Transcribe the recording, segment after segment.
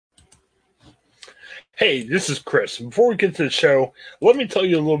Hey, this is Chris. Before we get to the show, let me tell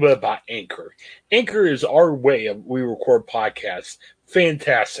you a little bit about Anchor. Anchor is our way of we record podcasts.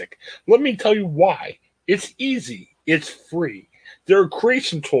 Fantastic. Let me tell you why. It's easy. It's free. There are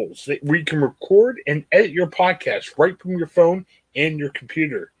creation tools that where you can record and edit your podcast right from your phone and your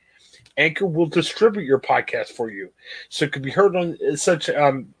computer. Anchor will distribute your podcast for you, so it can be heard on such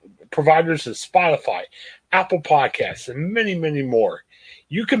providers as Spotify, Apple Podcasts, and many, many more.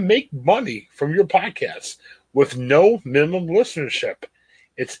 You can make money from your podcast with no minimum listenership.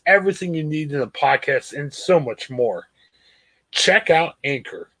 It's everything you need in a podcast and so much more. Check out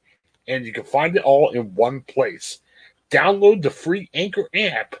Anchor, and you can find it all in one place. Download the free Anchor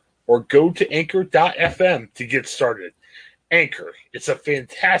app or go to anchor.fm to get started. Anchor, it's a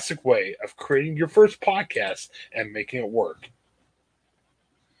fantastic way of creating your first podcast and making it work.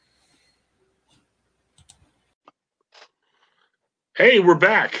 Hey, we're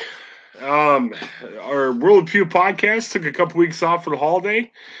back. Our World of Pew podcast took a couple weeks off for the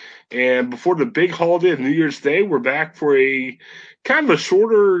holiday, and before the big holiday of New Year's Day, we're back for a kind of a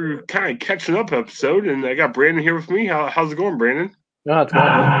shorter, kind of catching up episode. And I got Brandon here with me. How's it going, Brandon? No, it's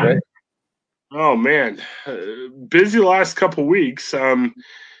going great. Oh man, busy last couple weeks.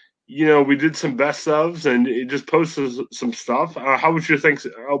 We did some best ofs and it just posted some stuff. How was your thanks?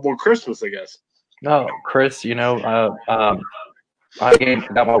 Well, Christmas, I guess. No, Chris, I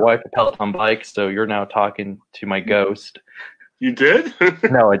got my wife a Peloton bike, so you're now talking to my ghost. You did?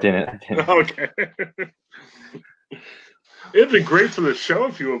 No, I didn't. Okay. It'd be great for the show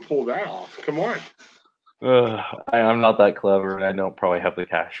if you would pull that off. Come on. I'm not that clever, and I don't probably have the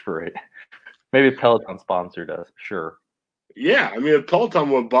cash for it. Maybe a Peloton sponsor does, sure. Yeah, I mean, if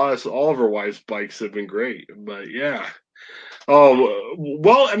Peloton would buy us all of our wives' bikes, it'd been great. But yeah. Oh,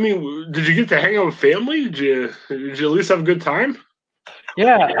 well, I mean, did you get to hang out with family? Did you at least have a good time?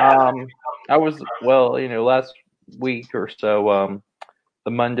 Yeah, I was, last week or so,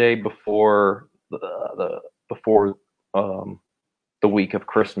 the Monday before the week of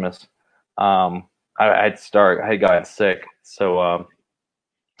Christmas, I had gotten sick, so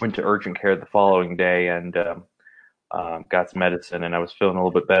went to urgent care the following day and got some medicine, and I was feeling a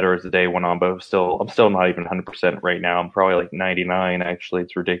little bit better as the day went on, but I'm still not even 100% right now. I'm probably like 99 actually.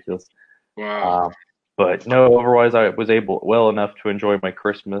 It's ridiculous. Wow. But no, otherwise I was well enough to enjoy my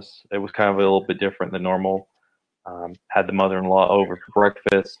Christmas. It was kind of a little bit different than normal. Had the mother-in-law over for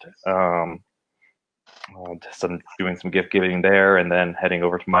breakfast. Doing some gift giving there, and then heading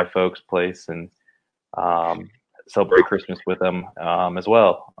over to my folks' place and celebrate Christmas with them as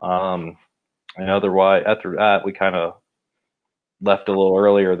well. And otherwise, after that, we kind of left a little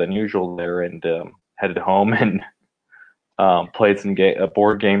earlier than usual there and headed home and played some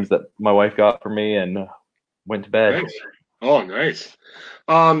board games that my wife got for me and went to bed. Nice. Oh, nice.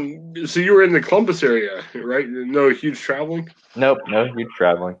 So you were in the Columbus area, right? No huge traveling? Nope, no huge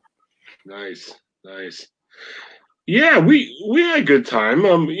traveling. Nice. Yeah, we had a good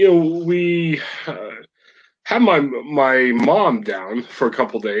time. We had my mom down for a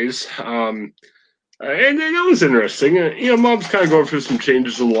couple days. And that was interesting. Mom's kind of going through some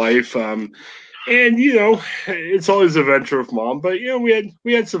changes in life. And it's always an adventure with mom, but we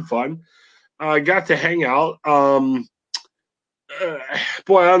had some fun. Got to hang out. Boy,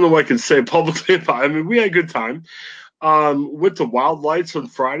 I don't know what I can say publicly about it. I mean, we had a good time. Went to Wild Lights on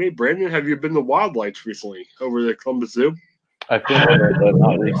Friday. Brandon, have you been to Wild Lights recently over at Columbus Zoo? I've been there, but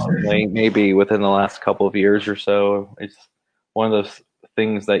not recently. Maybe within the last couple of years or so. It's one of those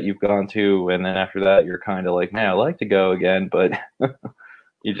things that you've gone to, and then after that, you're kind of like, man, I'd like to go again, but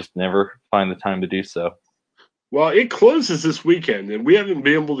you just never find the time to do so. Well, it closes this weekend, and we haven't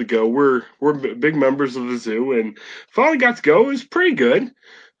been able to go. We're big members of the zoo, and finally got to go. It was pretty good.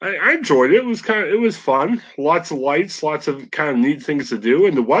 I enjoyed it. It was fun. Lots of lights, lots of kind of neat things to do,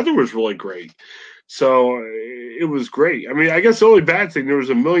 and the weather was really great. So it was great. I mean, I guess the only bad thing, there was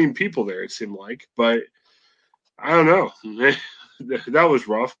a million people there, it seemed like, but I don't know. That was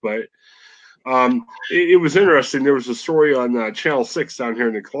rough, but it was interesting. There was a story on Channel 6 down here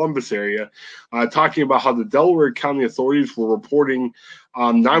in the Columbus area talking about how the Delaware County authorities were reporting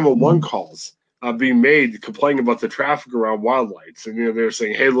 911 calls being made complaining about the traffic around Wild Lights. And, they're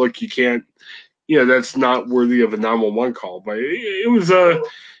saying, hey, look, you can't, that's not worthy of a 911 call. But it was an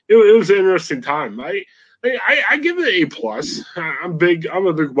interesting time. I give it an A+. I'm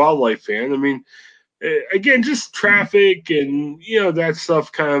a big wildlife fan. I mean, again, just traffic and that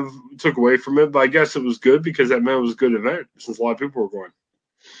stuff kind of took away from it, but I guess it was good because that meant it was a good event since a lot of people were going.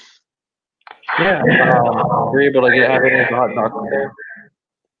 Yeah, were you able to have any of the hot chocolate there?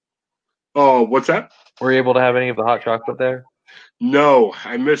 Oh, what's that? Were you able to have any of the hot chocolate there? No,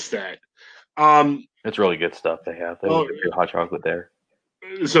 I missed that. It's really good stuff they have. They have Oh, good hot chocolate there.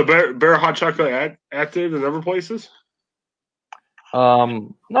 so Bear Hot Chocolate at there than other places?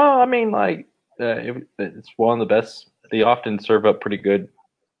 No, I mean like it's one of the best. They often serve up pretty good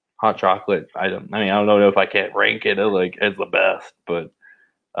hot chocolate item. I mean, I don't know if I can't rank it like as the best, uh,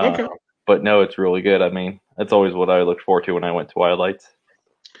 Okay. but no, it's really good. I mean, that's always what I looked forward to when I went to Wildlights.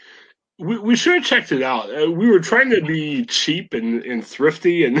 We should have checked it out. We were trying to be cheap and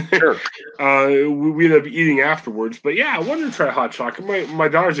thrifty, and Sure. we ended up eating afterwards. But yeah, I wanted to try hot chocolate. My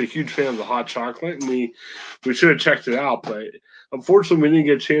daughter's a huge fan of the hot chocolate, and we should have checked it out. But unfortunately, we didn't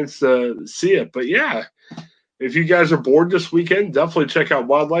get a chance to see it. But yeah, if you guys are bored this weekend, definitely check out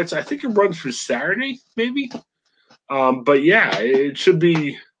Wildlights. I think it runs for Saturday, maybe. But yeah, it should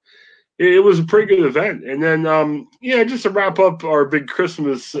be. It was a pretty good event. And then, yeah, just to wrap up our big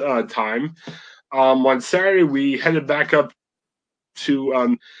Christmas time, on Saturday we headed back up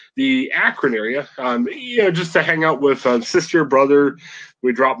to the Akron area, just to hang out with sister, brother.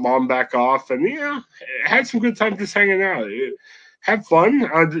 We dropped mom back off, and had some good time just hanging out. Had fun.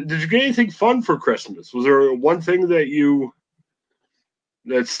 Did you get anything fun for Christmas? Was there one thing that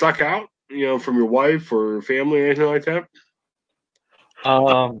stuck out, from your wife or family, anything like that?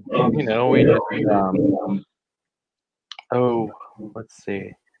 We just oh, let's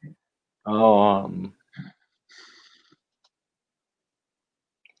see. Oh,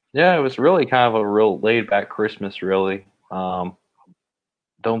 yeah, it was really kind of a real laid back Christmas, really.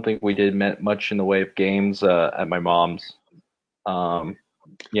 Don't think we did much in the way of games at my mom's. Um,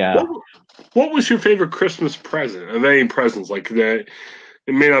 yeah. What What was your favorite Christmas present of any presents like that?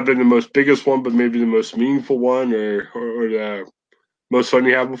 It may not have been the most biggest one, but maybe the most meaningful one, or the most fun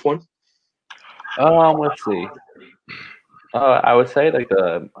you have with one. Let's see. I would say like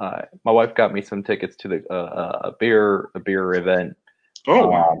the my wife got me some tickets to the a beer event Oh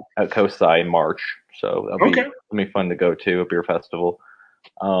wow. at Coastside in March, so Okay. it'll be fun to go to a beer festival.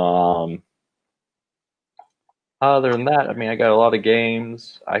 Um, Other than that, I mean, I got a lot of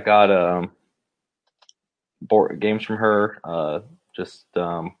games. I got board games from her. Just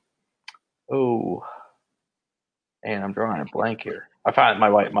oh, and I'm drawing a blank here. I found my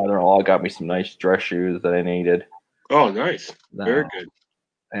white mother-in-law got me some nice dress shoes that I needed. Oh, nice. Very No, good.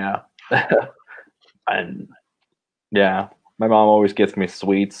 yeah, and yeah, my mom always gets me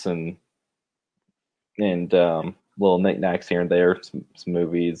sweets and little knickknacks here and there, some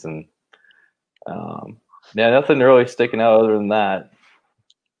movies, and um, yeah, nothing really sticking out other than that.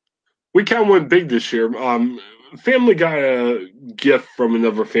 We kind of went big this year. Family got a gift from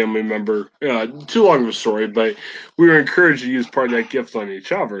another family member. Too long of a story, but we were encouraged to use part of that gift on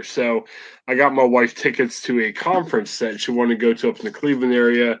each other. So I got my wife tickets to a conference that she wanted to go to up in the Cleveland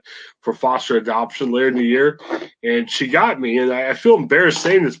area for foster adoption later in the year. And she got me, and I feel embarrassed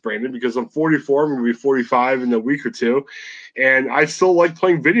saying this, Brandon, because I'm 44. I'm going to be 45 in a week or two. And I still like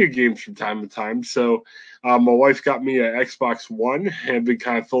playing video games from time to time. So my wife got me an Xbox One and been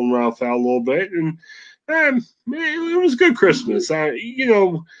kind of fooling around with that a little bit, and it was a good Christmas.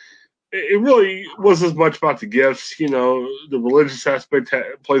 It really wasn't as much about the gifts. The religious aspect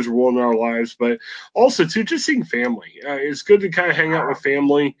plays a role in our lives, but also too just seeing family. It's good to kind of hang out with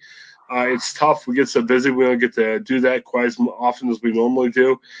family. It's tough. We get so busy, we don't get to do that quite as often as we normally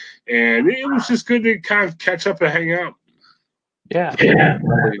do, and it was just good to kind of catch up and hang out. Yeah,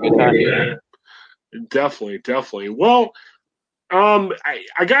 like a good time. Definitely, definitely. Well,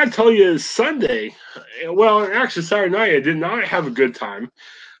 I gotta tell you, Sunday, well, actually Saturday night, I did not have a good time.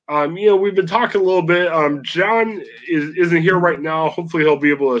 We've been talking a little bit. John isn't here right now. Hopefully, he'll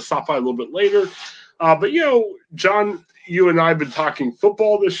be able to stop by a little bit later. But John, you and I have been talking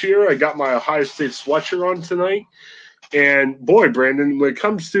football this year. I got my Ohio State sweatshirt on tonight, and boy, Brandon, when it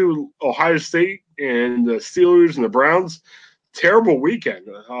comes to Ohio State and the Steelers and the Browns, terrible weekend.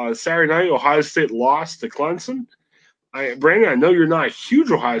 Saturday night, Ohio State lost to Clemson. Brandon, I know you're not a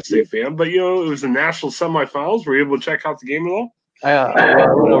huge Ohio State fan, but it was the national semifinals. Were you able to check out the game at all? I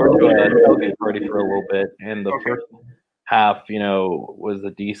went over to a tailgate party for a little bit, and the Okay. first half, was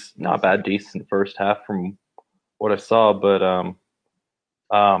a decent, not bad, decent first half from what I saw, but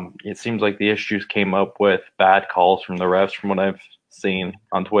it seems like the issues came up with bad calls from the refs, from what I've seen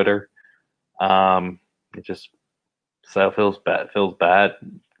on Twitter. It just so feels bad,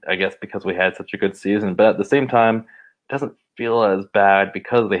 I guess, because we had such a good season, but at the same time, it doesn't feel as bad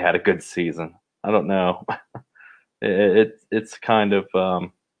because they had a good season. I don't know. It's kind of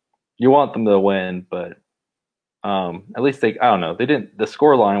you want them to win, but at least I don't know, they didn't. The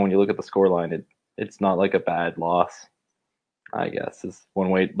score line, when you look at the score line, it's not like a bad loss. I guess is one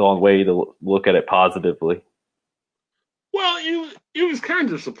way to look at it positively. Well, it was kind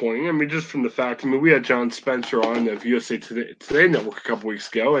of disappointing. I mean, just from the fact, I mean, we had John Spencer on of USA Today Network a couple weeks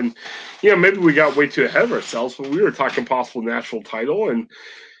ago, and maybe we got way too ahead of ourselves, but we were talking possible national title, and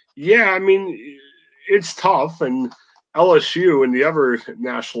yeah, I mean, it's tough, and LSU in the other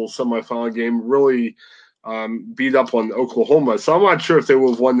national semifinal game really beat up on Oklahoma, so I'm not sure if they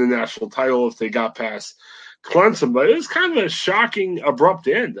would have won the national title if they got past Clemson, but it was kind of a shocking, abrupt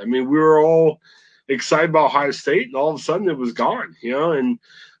end. I mean, we were all excited about Ohio State, and all of a sudden it was gone, and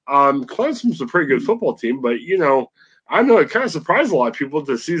Clemson's a pretty good football team, but, I know it kind of surprised a lot of people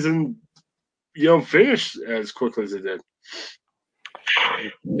that the season, finished as quickly as it did.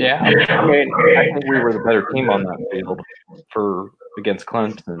 Yeah, I mean, I think we were the better team on that field against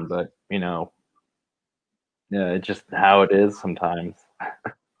Clemson, but yeah, it's just how it is sometimes.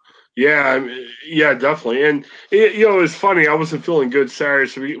 Yeah, definitely. And it's funny. I wasn't feeling good Saturday,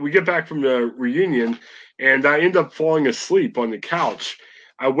 so we get back from the reunion, and I end up falling asleep on the couch.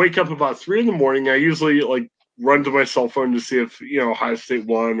 I wake up about 3 in the morning. I usually run to my cell phone to see if Ohio State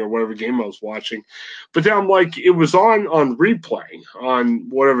won or whatever game I was watching. But then I'm like, it was on replay on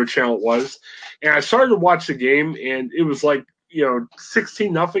whatever channel it was, and I started to watch the game, and it was 16-0,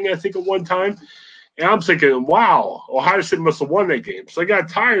 I think, at one time. And I'm thinking, wow, Ohio State must have won that game. So I got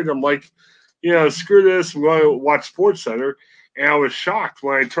tired. I'm like, screw this. I'm going to watch Sports Center. And I was shocked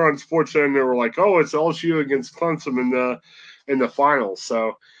when I turned on Sports Center and they were like, oh, it's LSU against Clemson in the finals.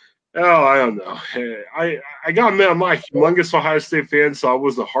 So, I don't know. I got to admit, I'm not a humongous Ohio State fan, so I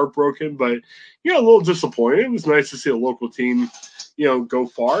wasn't heartbroken, but, a little disappointed. It was nice to see a local team, go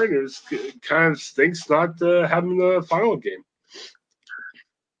far. And it kind of stinks not having the final game.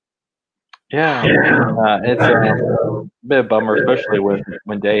 Yeah, it's a bit of a bummer, especially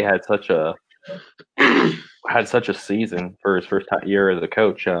when Day had such a season for his first year as a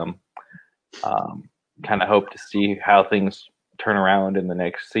coach. Kind of hope to see how things turn around in the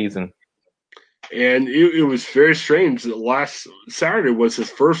next season. And it was very strange that last Saturday was his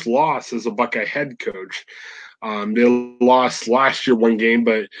first loss as a Buckeye head coach. They lost last year one game,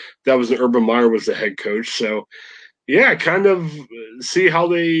 but that was Urban Meyer was the head coach. So, yeah, kind of see how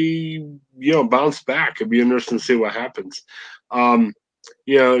they, bounce back. It'd be interesting to see what happens.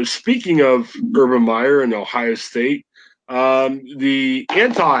 Speaking of Urban Meyer and Ohio State, the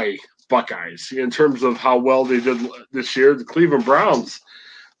anti-Buckeyes, in terms of how well they did this year, the Cleveland Browns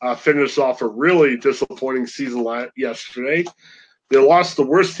finished off a really disappointing season yesterday. They lost the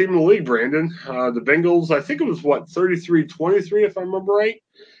worst team in the league, Brandon. The Bengals, I think it was, 33-23, if I remember right.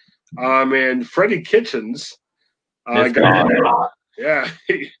 And Freddie Kitchens yeah,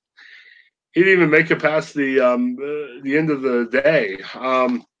 he didn't even make it past the end of the day. I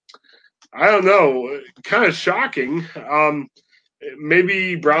don't know, kind of shocking.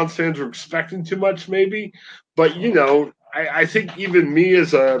 Maybe Browns fans were expecting too much, maybe. But, I think even me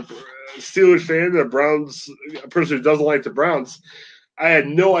as a Steelers fan, a person who doesn't like the Browns, I had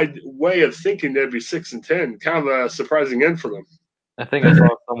no way of thinking they'd be 6-10. Kind of a surprising end for them. I think I saw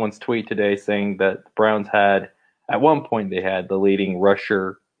someone's tweet today saying that the Browns at one point, they had the leading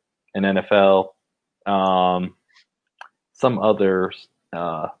rusher in NFL. Some others,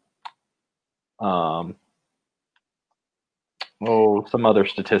 some other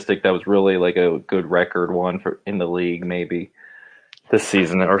statistic that was really like a good record one in the league, maybe this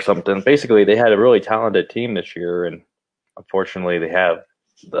season or something. Basically, they had a really talented team this year, and unfortunately,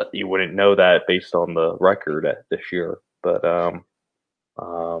 you wouldn't know that based on the record this year. But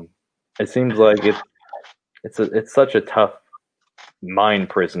it seems like it's such a tough mind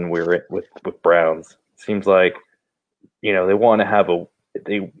prison we're in with Browns. It seems like they want to have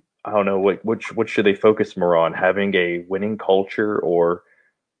I don't know what should they focus more on, having a winning culture or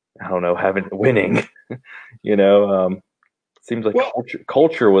I don't know, having winning. Seems like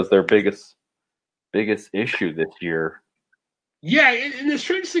culture was their biggest issue this year. Yeah, and the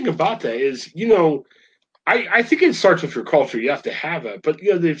strange thing about that is, I think it starts with your culture. You have to have it. But,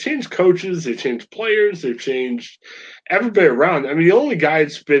 they've changed coaches, they've changed players, they've changed everybody around. I mean, the only guy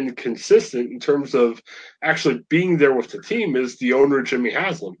that's been consistent in terms of actually being there with the team is the owner, Jimmy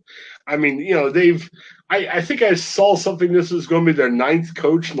Haslam. I mean, I think I saw something, this is going to be their 9th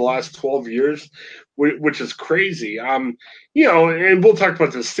coach in the last 12 years, which is crazy. And we'll talk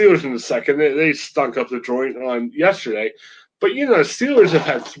about the Steelers in a second. They stunk up the joint on yesterday. But, Steelers have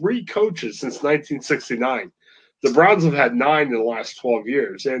had 3 coaches since 1969. The Browns have had 9 in the last 12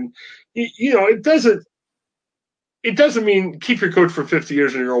 years. And, it doesn't mean keep your coach for 50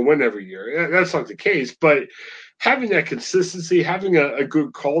 years and you're going to win every year. That's not the case. But having that consistency, having a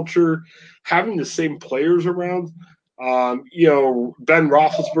good culture, having the same players around, Ben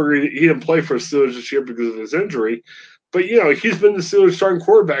Roethlisberger, he didn't play for Steelers this year because of his injury. But, he's been the Steelers starting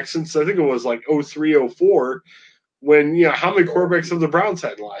quarterback since I think it was like 03, 04, when, how many quarterbacks have the Browns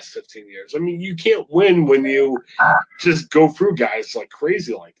had in the last 15 years? I mean, you can't win when you just go through guys like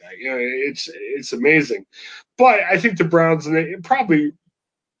crazy like that. It's amazing. But I think the Browns, and they probably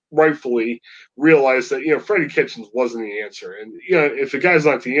rightfully realized that, Freddie Kitchens wasn't the answer. And, if the guy's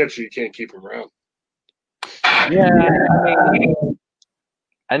not the answer, you can't keep him around. Yeah,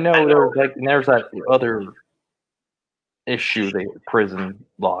 I know there's that other issue, the prison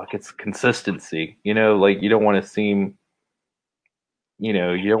lock. It's consistency. You don't want to seem, you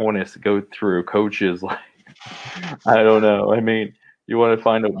don't want to go through coaches like, I don't know. I mean, you want to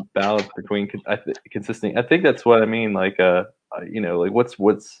find a balance between consistent. I think that's what I mean. Like, like what's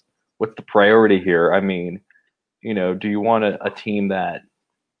the priority here? I mean, do you want a team that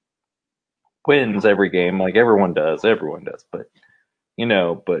wins every game like everyone does? Everyone does, but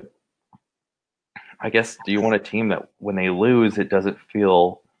I guess, do you want a team that when they lose, it doesn't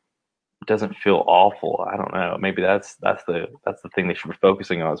feel awful? I don't know. Maybe that's the thing they should be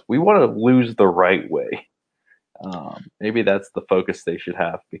focusing on. Is we want to lose the right way. Maybe that's the focus they should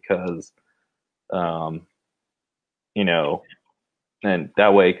have, because, and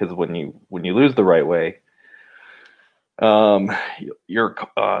that way, because when you lose the right way,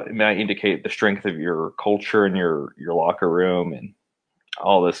 it might indicate the strength of your culture and your locker room and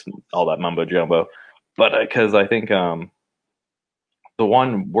all that mumbo jumbo. But because I think the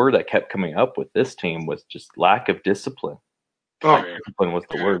one word that kept coming up with this team was just lack of discipline. Discipline was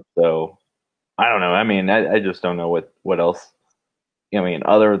the word. So I don't know. I mean, I just don't know what else. I mean,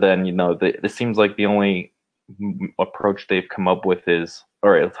 other than, it seems like the only approach they've come up with is, all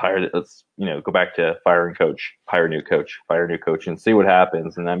right, let's go back to hire new coach and see what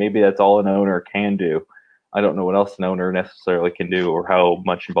happens. And maybe that's all an owner can do. I don't know what else an owner necessarily can do, or how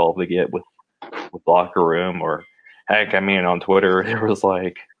much involved they get with locker room, or heck, I mean, on Twitter, there was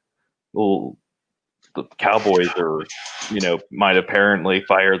like, well, the Cowboys might apparently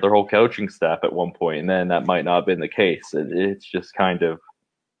fire their whole coaching staff at one point, and then that might not have been the case. It's just kind of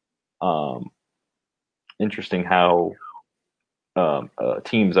interesting how a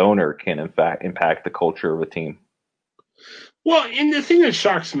team's owner can in fact impact the culture of a team. Well, and the thing that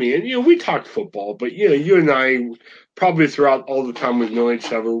shocks me, and we talked football, but you and I probably throughout all the time we've known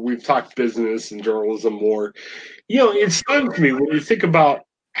each other, we've talked business and journalism more. It's stuns me when you think about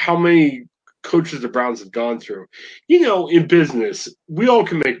how many coaches the Browns have gone through. In business, we all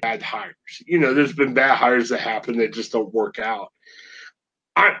can make bad hires. There's been bad hires that happen that just don't work out.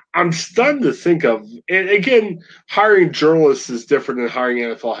 I'm stunned to think of, and again, hiring journalists is different than hiring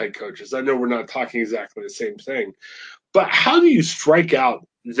NFL head coaches. I know we're not talking exactly the same thing, but how do you strike out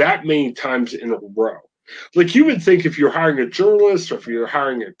that many times in a row? Like, you would think if you're hiring a journalist, or if you're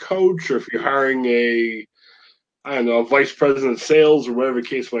hiring a coach, or if you're hiring a vice president of sales, or whatever the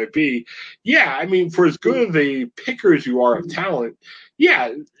case might be. Yeah, I mean, for as good of a picker as you are of talent,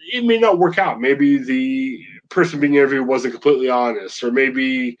 yeah, it may not work out. Maybe the person being interviewed wasn't completely honest, or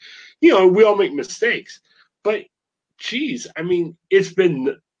maybe, we all make mistakes. But, geez, I mean, it's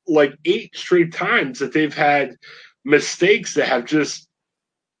been like 8 straight times that they've had mistakes that have just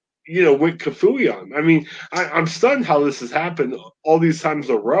went kafooey on. I mean, I'm stunned how this has happened all these times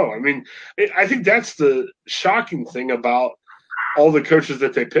in a row. I mean, I think that's the shocking thing about all the coaches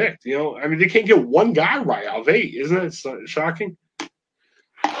that they picked. I mean, they can't get one guy right out of 8. Isn't it shocking?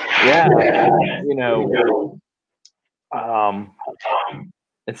 Yeah.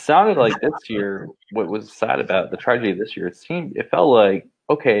 It sounded like this year, what was sad about the tragedy this year, it felt like,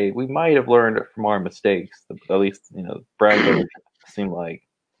 okay, we might have learned from our mistakes. At least, Browns seemed like,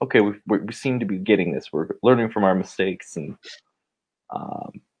 okay, we seem to be getting this. We're learning from our mistakes, and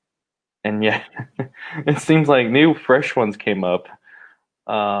yeah, it seems like new, fresh ones came up.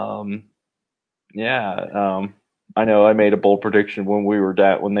 I know I made a bold prediction when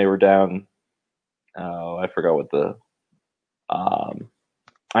they were down. Oh, I forgot what the.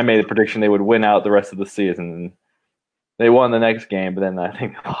 I made a prediction they would win out the rest of the season. They won the next game, but then I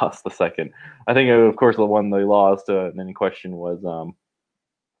think they lost the second. I think, of course, the one they lost. And then the question was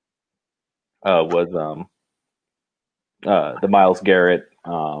the Myles Garrett.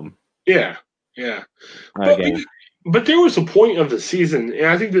 Yeah. But there was a point of the season, and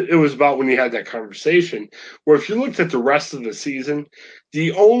I think that it was about when you had that conversation, where if you looked at the rest of the season,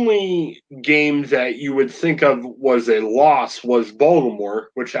 the only game that you would think of was a loss was Baltimore,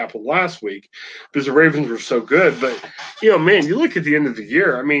 which happened last week, because the Ravens were so good. But, man, you look at the end of the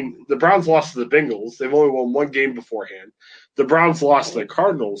year, I mean, the Browns lost to the Bengals. They've only won one game beforehand. The Browns lost to the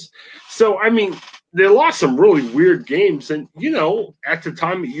Cardinals. So, I mean, they lost some really weird games. And, at the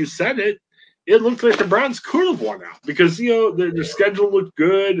time that you said it, it looked like the Browns could have won out because their schedule looked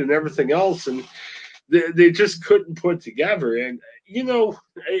good and everything else, and they just couldn't put together. And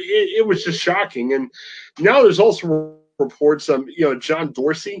it was just shocking. And now there's also reports of John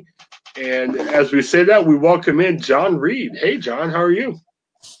Dorsey, and as we say that, we welcome in John Reed. Hey, John, how are you?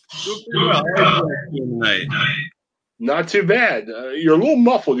 Tonight. Not too bad. You're a little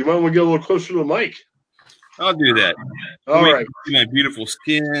muffled. You might want to get a little closer to the mic. I'll do that. All right. See my beautiful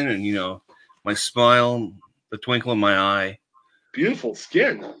skin and, my smile, the twinkle in my eye. Beautiful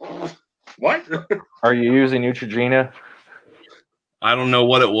skin. What? Are you using Neutrogena? I don't know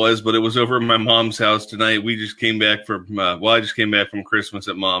what it was, but it was over at my mom's house tonight. We just came back I just came back from Christmas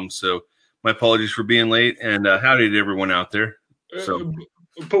at Mom's. So my apologies for being late. And howdy to everyone out there. So.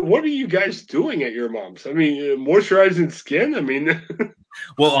 But what are you guys doing at your mom's? I mean, moisturizing skin? I mean.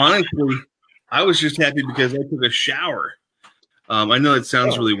 Well, honestly, I was just happy because I took a shower. I know it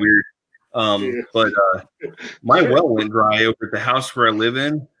sounds really weird, but my well went dry over at the house where I live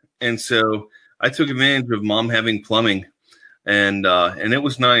in. And so I took advantage of Mom having plumbing, and it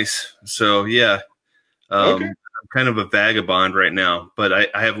was nice. So, yeah, Okay. I'm kind of a vagabond right now, but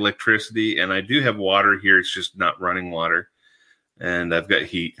I have electricity and I do have water here. It's just not running water. And I've got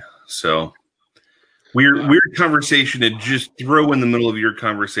heat. So weird conversation to just throw in the middle of your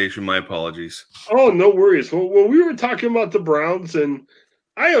conversation. My apologies. Oh, no worries. Well, we were talking about the Browns, and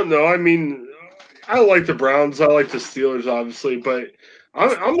I don't know. I mean, I like the Browns. I like the Steelers, obviously, but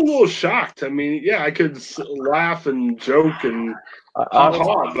I'm a little shocked. I mean, yeah, I could laugh and joke and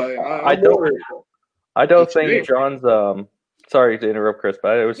ha-ha, but I don't think John's sorry to interrupt, Chris,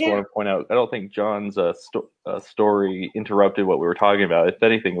 but I just want to point out I don't think John's story interrupted what we were talking about. If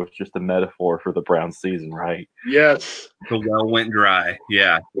anything, it was just a metaphor for the Browns season, right? Yes. The well went dry.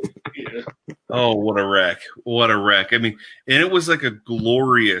 Yeah. Oh, what a wreck. What a wreck. I mean, and it was like a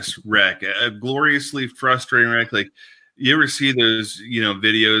glorious wreck, a gloriously frustrating wreck. Like, you ever see those,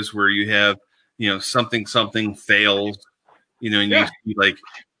 videos where you have, something fails, and you see like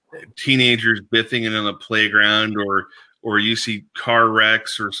teenagers biffing it on the playground, or you see car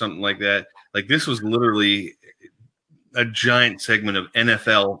wrecks or something like that. Like, this was literally a giant segment of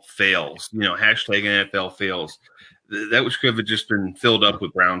NFL fails, hashtag NFL fails. That was could have just been filled up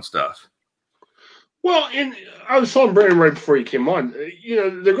with Brown stuff. Well, and I was telling Brandon right before he came on,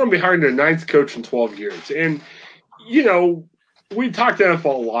 they're going to be hiring their 9th coach in 12 years. And, we talked NFL a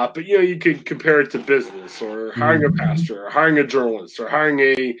lot, but, you could compare it to business or hiring a pastor or hiring a journalist or hiring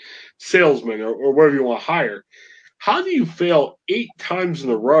a salesman or whatever you want to hire. How do you fail 8 times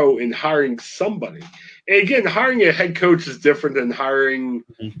in a row in hiring somebody? And again, hiring a head coach is different than hiring,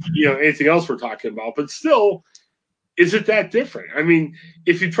 anything else we're talking about. But still, is it that different? I mean,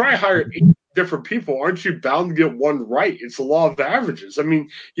 if you try to hire 8 different people, aren't you bound to get one right? It's the law of averages. I mean,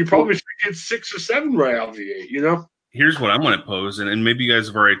 you probably should get 6 or 7 right out of the 8, Here's what I'm going to pose, and maybe you guys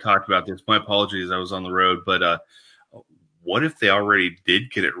have already talked about this. My apologies, I was on the road. But what if they already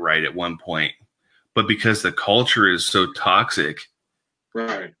did get it right at one point? But because the culture is so toxic,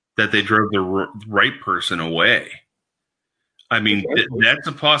 right, that they drove the right person away. I mean, that's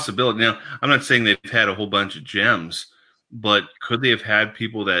a possibility. Now, I'm not saying they've had a whole bunch of gems, but could they have had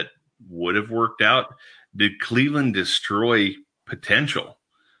people that would have worked out? Did Cleveland destroy potential?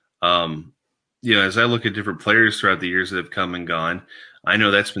 As I look at different players throughout the years that have come and gone, I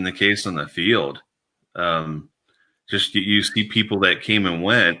know that's been the case on the field. Just you see people that came and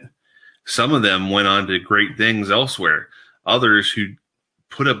went. Some of them went on to great things elsewhere. Others who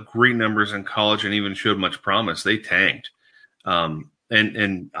put up great numbers in college and even showed much promise, they tanked. And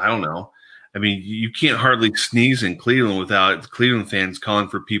I don't know. I mean, you can't hardly sneeze in Cleveland without Cleveland fans calling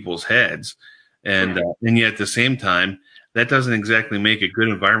for people's heads. And yet at the same time, that doesn't exactly make a good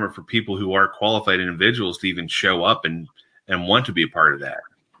environment for people who are qualified individuals to even show up and want to be a part of that.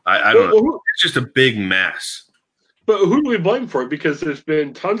 I don't know. It's just a big mess. But who do we blame for it? Because there's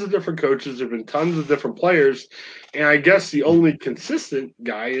been tons of different coaches, there's been tons of different players, and I guess the only consistent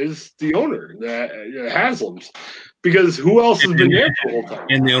guy is the owner, the Haslam's. Because who else has been there for the whole time?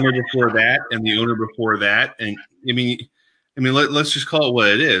 And the owner before that, and the owner before that, and I mean, let's just call it what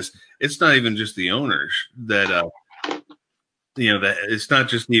it is. It's not even just the owners that, that it's not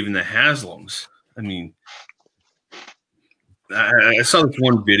just even the Haslams. I mean, I saw this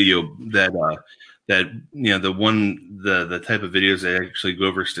one video that the type of videos that actually go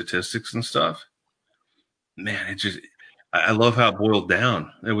over statistics and stuff. Man, I love how it boiled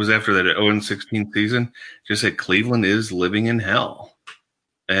down. It was after that 0-16 season. Just said Cleveland is living in hell,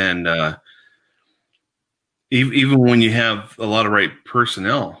 and even when you have a lot of right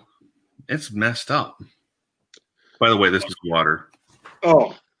personnel, it's messed up. By the way, this is water.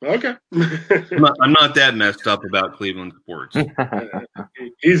 Oh, Okay. I'm not that messed up about Cleveland sports.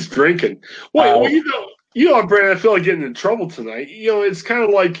 He's drinking. Well, Brandon, I feel like getting in trouble tonight. It's kind of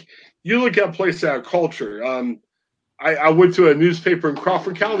like you look at place out culture. I went to a newspaper in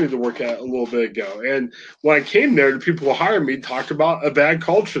Crawford County to work at a little bit ago, and when I came there, the people who hired me talked about a bad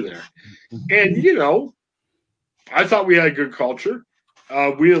culture there. And I thought we had a good culture.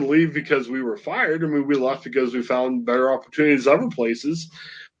 We didn't leave because we were fired. I mean, we left because we found better opportunities other places.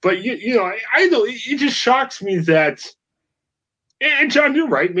 But I know it just shocks me that. And John, you're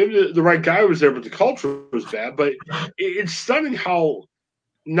right. Maybe the right guy was there, but the culture was bad. But it's stunning how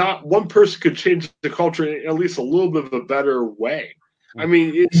not one person could change the culture in at least a little bit of a better way. I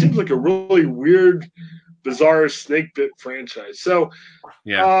mean, it seems like a really weird, bizarre snake bit franchise. So,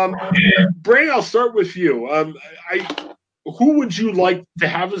 yeah, Brandon, I'll start with you. Who would you like to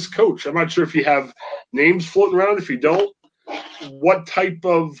have as coach? I'm not sure if you have names floating around. If you don't, what type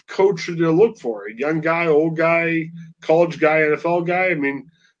of coach should you look for? A young guy, old guy, college guy, NFL guy? I mean,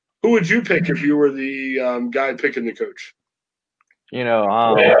 who would you pick if you were the guy picking the coach?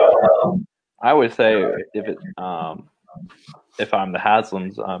 I would say if I'm the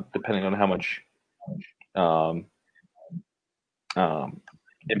Haslams, depending on how much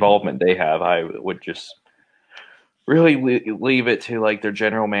involvement they have, I would just really leave it to like their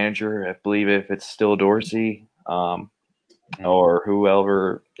general manager. I believe if it's still Dorsey, or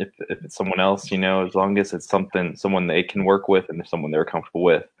whoever, if it's someone else, as long as it's someone they can work with and someone they're comfortable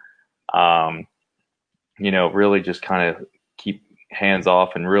with, really just kind of keep hands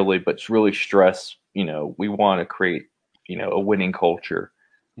off and really stress, we want to create, a winning culture.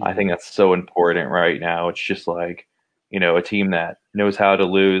 Mm-hmm. I think that's so important right now. It's just like, a team that knows how to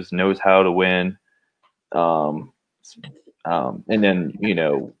lose, knows how to win. And then,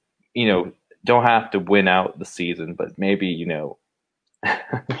 don't have to win out the season, but maybe,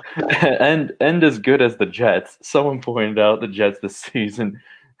 end as good as the Jets. Someone pointed out the Jets this season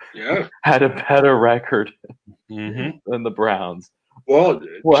had a better record than the Browns. Well,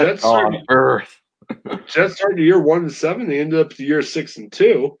 what Jets on earth? Jets started the year 1-7. They ended up the year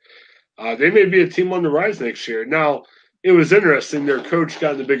 6-2. They may be a team on the rise next year. Now, it was interesting. Their coach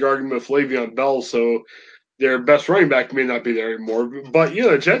got in a big argument with Le'Veon Bell, so their best running back may not be there anymore. But,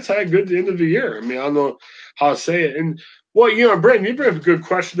 the Jets had a good end of the year. I mean, I don't know how to say it. And, Brandon, you bring up a good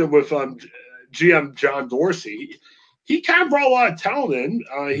question with GM John Dorsey. He kind of brought a lot of talent in.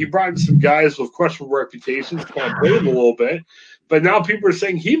 He brought in some guys with questionable reputations, kind of played him a little bit. But now people are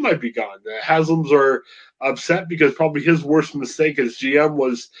saying he might be gone. The Haslams are upset because probably his worst mistake as GM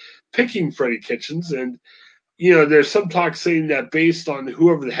was picking Freddie Kitchens. And, there's some talk saying that based on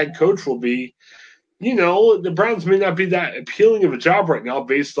whoever the head coach will be, the Browns may not be that appealing of a job right now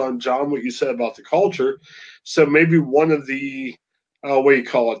based on, John, what you said about the culture. So maybe one of the,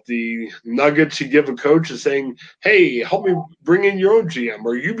 the nuggets you give a coach is saying, hey, help me bring in your own GM,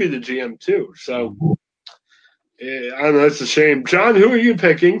 or you be the GM too. So, I don't know, it's a shame. John, who are you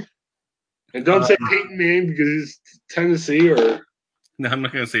picking? And don't say Peyton Manning because he's Tennessee or... No, I'm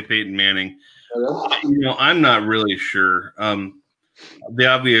not going to say Peyton Manning. I'm not really sure. The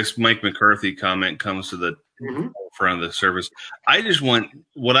obvious Mike McCarthy comment comes to the front of the service.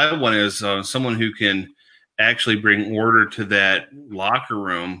 What I want is someone who can actually bring order to that locker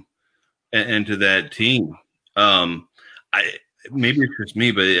room and to that team. Maybe it's just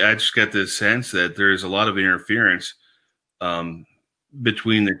me, but I just got this sense that there's a lot of interference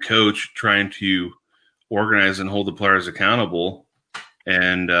between the coach trying to organize and hold the players accountable.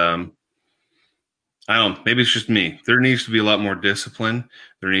 And I don't know, maybe it's just me. There needs to be a lot more discipline.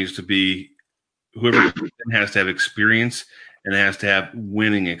 There needs to be whoever has to have experience and has to have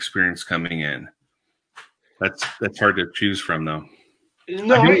winning experience coming in. That's hard to choose from, though.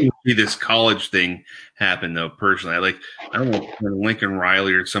 No, I don't see this college thing happen, though. Personally, I don't know, Lincoln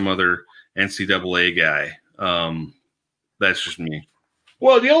Riley or some other NCAA guy. That's just me.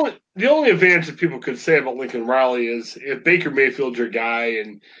 Well, the only advantage that people could say about Lincoln Riley is if Baker Mayfield's your guy,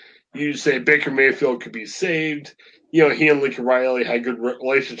 and you say Baker Mayfield could be saved. He and Lincoln Riley had a good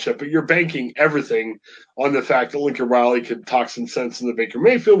relationship, but you're banking everything on the fact that Lincoln Riley could talk some sense into Baker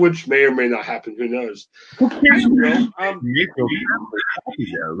Mayfield, which may or may not happen. Who knows?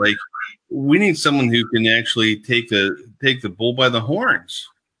 We need someone who can actually take the bull by the horns.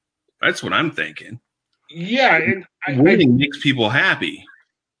 That's what I'm thinking. Yeah, and winning makes people happy.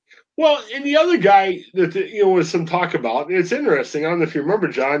 Well, and the other guy that was some talk about, and it's interesting. I don't know if you remember,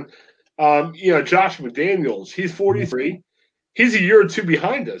 John. Josh McDaniels. He's 43. He's a year or two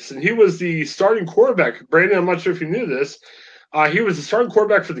behind us, and he was the starting quarterback. Brandon, I'm not sure if you knew this. He was the starting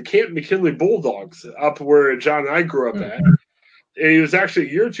quarterback for the Canton McKinley Bulldogs, up where John and I grew up at. He was actually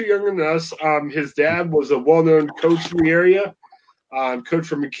a year or two younger than us. His dad was a well-known coach in the area, coach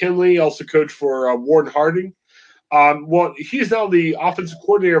for McKinley, also coached for Warren Harding. Well, he's now the offensive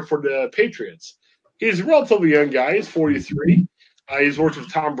coordinator for the Patriots. He's a relatively young guy. He's 43. He's worked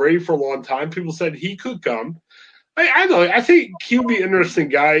with Tom Brady for a long time. People said he could come. I don't know. I think he would be an interesting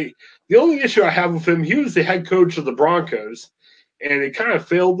guy. The only issue I have with him, he was the head coach of the Broncos, and it kind of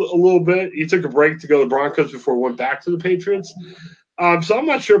failed a little bit. He took a break to go to the Broncos before he went back to the Patriots. So I'm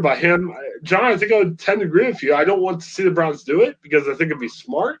not sure about him. John, I think I would tend to agree with you. I don't want to see the Browns do it because I think it'd be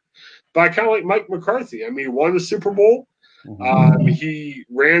smart. But I kind of like Mike McCarthy. I mean, he won the Super Bowl. He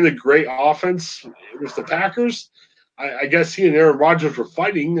ran a great offense with the Packers. I guess he and Aaron Rodgers were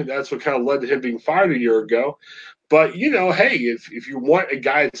fighting, and that's what kind of led to him being fired a year ago. But, hey, if you want a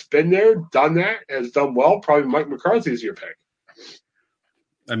guy that's been there, done that, has done well, probably Mike McCarthy is your pick.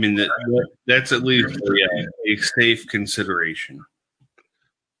 I mean, that's at least a safe consideration.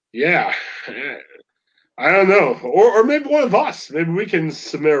 Yeah. I don't know. Or maybe one of us. Maybe we can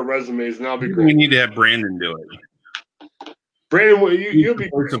submit our resumes, and that'll be great. We need to have Brandon do it. Brandon, you'll be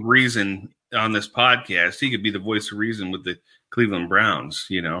voice of reason on this podcast. He could be the voice of reason with the Cleveland Browns,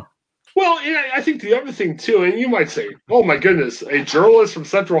 Well, and I think the other thing, too, and you might say, oh, my goodness, a journalist from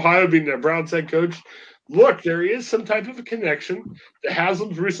Central Ohio being the Browns head coach. Look, there is some type of a connection. The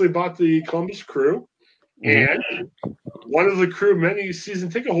Haslam's recently bought the Columbus Crew, and one of the crew, many season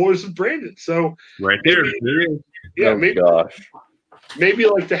ticket holders, is Brandon. So right there, maybe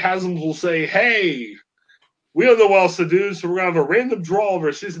like the Haslam's will say, hey, we don't know what else to do, so we're going to have a random draw of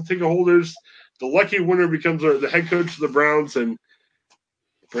our season ticket holders. The lucky winner becomes the head coach of the Browns, and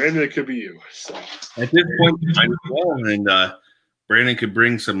Brandon, it could be you. So at this point, and Brandon could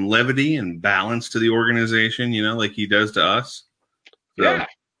bring some levity and balance to the organization, like he does to us. So. Yeah.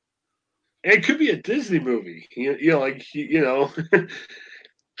 And it could be a Disney movie.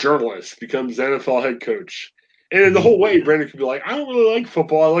 Journalist becomes NFL head coach. And in the whole way, Brandon could be like, I don't really like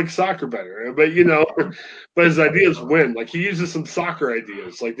football. I like soccer better. But, but his ideas win. Like, he uses some soccer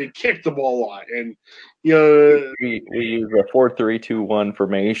ideas. Like, they kick the ball a lot. And, We use a 4-3-2-1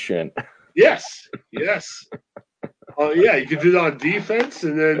 formation. Yes. You could do that on defense.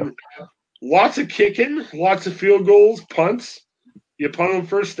 And then lots of kicking, lots of field goals, punts. You punt on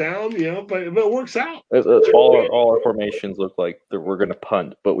first down, but it works out. All our formations look like we're going to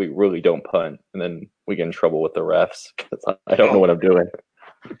punt, but we really don't punt. And then we get in trouble with the refs because I don't know what I'm doing.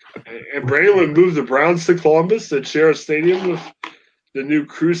 And Brandon would move the Browns to Columbus and share a stadium with the new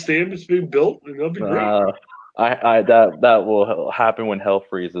Crew Stadium that's being built, and that'll be great. That will happen when Hell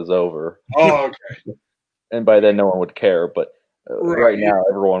Freeze is over. Oh, okay. And by then, no one would care, but right now,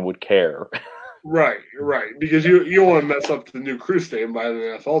 everyone would care. Right, because you want to mess up the new Crew Stadium by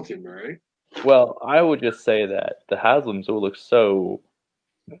the NFL team, right? Well, I would just say that the Haslams will look so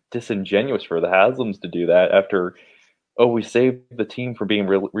disingenuous for the Haslams to do that after, we saved the team from being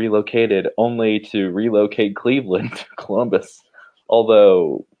relocated only to relocate Cleveland to Columbus.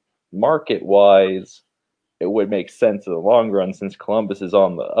 Although, market-wise, it would make sense in the long run since Columbus is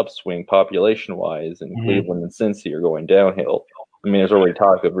on the upswing population-wise and Cleveland and Cincy are going downhill. I mean, there's already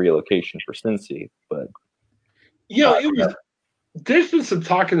talk of relocation for Cincy, but there's been some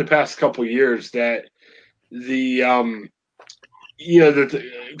talk in the past couple of years that that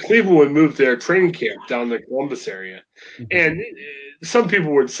Cleveland would move their training camp down the Columbus area, and some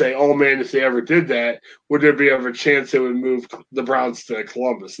people would say, "Oh man, if they ever did that, would there be ever a chance they would move the Browns to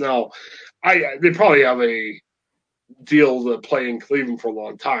Columbus?" Now, they probably have a deal to play in Cleveland for a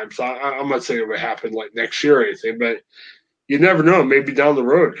long time, so I'm not saying it would happen like next year or anything, but. You never know. Maybe down the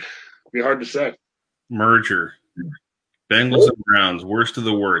road. It'd be hard to say. Merger. Bengals and Browns, worst of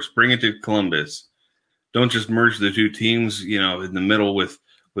the worst. Bring it to Columbus. Don't just merge the two teams, in the middle with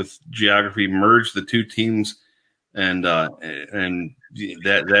geography. Merge the two teams, and that's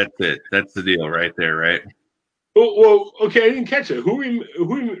it. That's the deal right there, right? Well, okay, I didn't catch it. Who are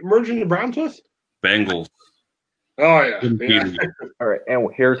we merging the Browns with? Bengals. Oh, yeah. All right, and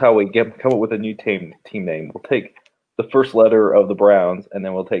here's how we come up with a new team name. We'll take the first letter of the Browns, and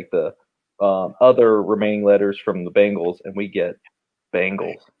then we'll take the other remaining letters from the Bengals, and we get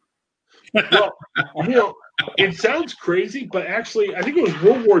Bengals. Well, it sounds crazy, but actually, I think it was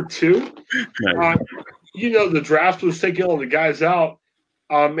World War II. Nice. The draft was taking all the guys out.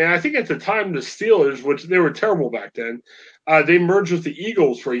 And I think at the time, the Steelers, which they were terrible back then, they merged with the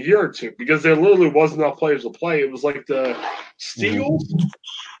Eagles for a year or two because there literally wasn't enough players to play. It was like the Steagles.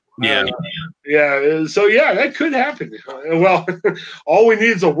 Yeah. So, that could happen. Well, all we need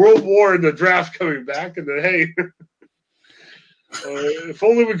is a world war and the draft coming back, and then, hey. If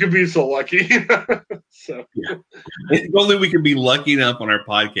only we could be so lucky. So Yeah. If only we could be lucky enough on our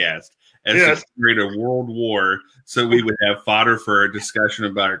podcast as yes. to create a world war so we would have fodder for a discussion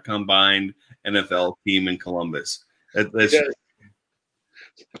about our combined NFL team in Columbus. That's Yes.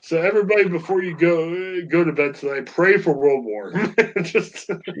 So everybody, before you go to bed tonight, pray for World War. Just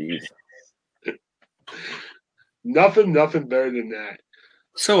Jeez. nothing better than that.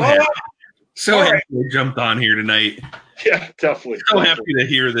 so happy. So all happy right. we jumped on here tonight. Yeah, definitely. So happy to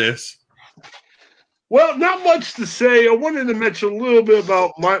hear this. Well, not much to say. I wanted to mention a little bit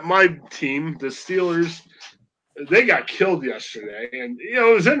about my team, the Steelers. They got killed yesterday, and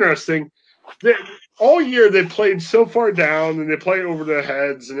it was interesting. All year they played so far down, and they played over their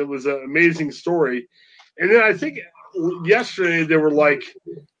heads, and it was an amazing story. And then I think yesterday they were like,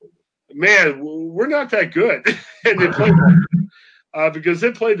 "Man, we're not that good," and they played because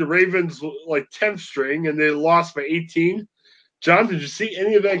they played the Ravens like 10th string, and they lost by 18. John, did you see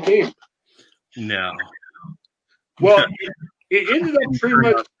any of that game? No. Well, it ended up pretty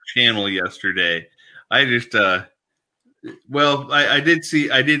much channel yesterday. I just I did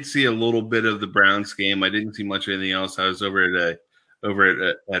see a little bit of the Browns game. I didn't see much of anything else. I was over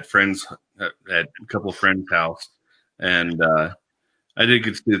at friends at a couple of friends' house, and I did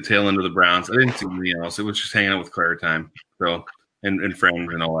get to see the tail end of the Browns. I didn't see anything else. It was just hanging out with Claire time, so and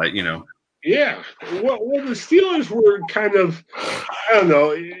friends and all that, Yeah. Well, the Steelers were kind of, I don't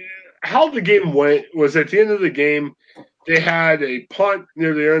know, how the game went was at the end of the game, they had a punt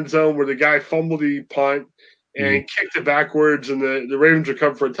near the end zone where the guy fumbled the punt and kicked it backwards, and the Ravens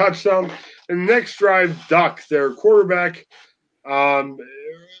recovered for a touchdown. And the next drive, Duck, their quarterback,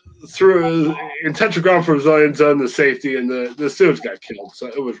 threw intentional ground for his end zone, the safety, and the Steelers got killed. So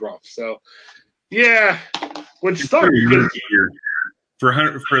it was rough. So, yeah, which sucked. For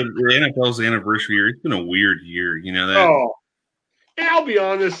the NFL's anniversary year, it's been a weird year. You know that? Oh, yeah, I'll be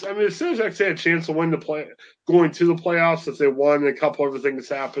honest. I mean, as soon as I had a chance to win going to the playoffs, if they won, a couple other things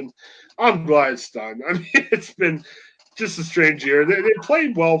happened, I'm glad it's done. I mean, it's been just a strange year. They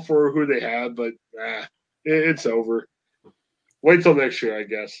played well for who they had, but it's over. Wait till next year, I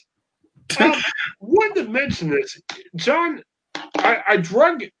guess. Wanted to mention this, John. I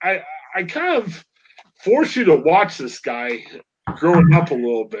kind of forced you to watch this guy growing up a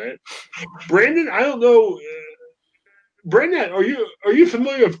little bit. Brandon, I don't know. Brandon, are you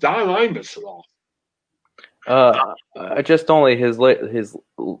familiar with Don Imus at all? Just only his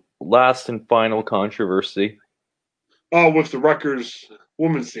last and final controversy. Oh, with the Rutgers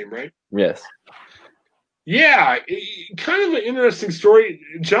women's team, right? Yes. Yeah, kind of an interesting story.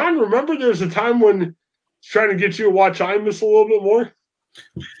 John, remember there was a time when trying to get you to watch Imus a little bit more?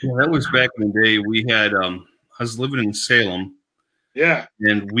 Yeah, that was back in the day. We had I was living in Salem. Yeah.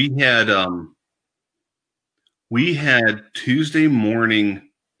 And we had Tuesday morning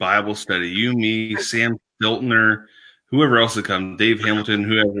Bible study. You, me, Sam Stiltner, whoever else had come, Dave Hamilton,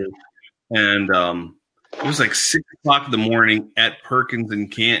 whoever. And it was like 6 o'clock in the morning at Perkins in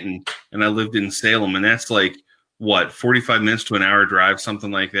Canton, and I lived in Salem, and that's like what, 45 minutes to an hour drive,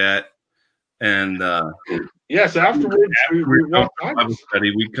 something like that. And yes, afterwards Bible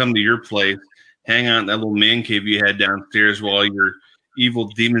study, we'd come to your place, hang out in that little man cave you had downstairs while your evil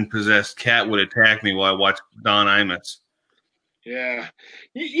demon-possessed cat would attack me while I watched Don Imus. Yeah.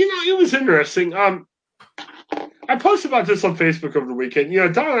 It was interesting. I posted about this on Facebook over the weekend.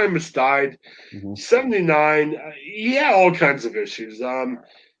 Don Imus died, 79. He had all kinds of issues.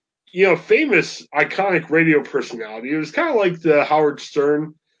 Famous, iconic radio personality. It was kind of like the Howard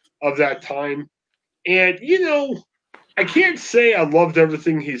Stern of that time. And, I can't say I loved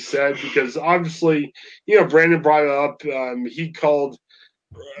everything he said because obviously, Brandon brought it up. He called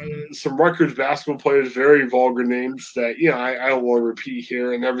some Rutgers basketball players very vulgar names that, I don't want to repeat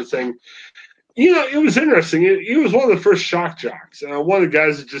here and everything. It was interesting. He was one of the first shock jocks. One of the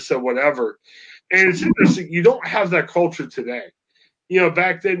guys that just said whatever. And it's interesting. You don't have that culture today.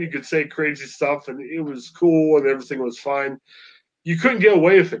 Back then you could say crazy stuff and it was cool and everything was fine. You couldn't get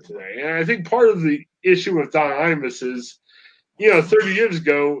away with it today. And I think part of the issue with Don Imus is, 30 years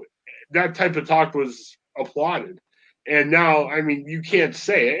ago, that type of talk was applauded. And now, I mean, you can't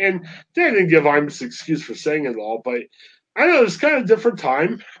say it. And they didn't give Imus an excuse for saying it all, but I know it's kind of a different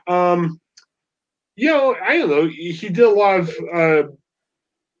time. I don't know. He did a lot of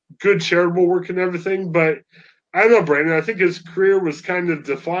good charitable work and everything, but I don't know, Brandon. I think his career was kind of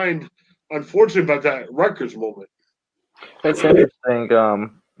defined, unfortunately, by that Rutgers moment. It's interesting,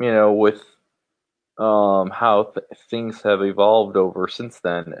 with how things have evolved over since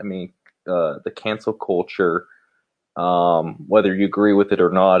then. I mean, the cancel culture, whether you agree with it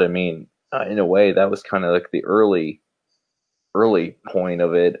or not, I mean, in a way, that was kind of like the early early point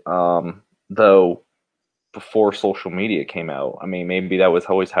of it. Though before social media came out, I mean, maybe that was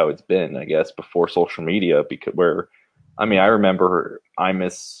always how it's been, I guess, before social media, because I remember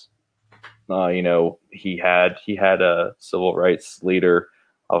Imus, he had a civil rights leader,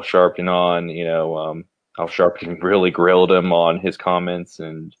 Al Sharpton, on, Al Sharpton really grilled him on his comments,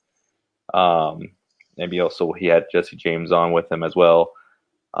 and maybe also he had Jesse James on with him as well.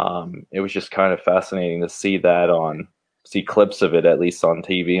 It was just kind of fascinating to see clips of it, at least on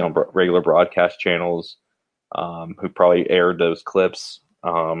TV, on regular broadcast channels, who probably aired those clips.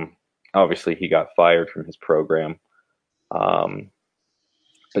 Obviously, he got fired from his program.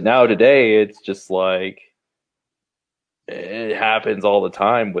 But now today, it's just like it happens all the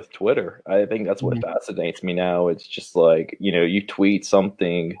time with Twitter. I think that's what fascinates me now. It's just like, you tweet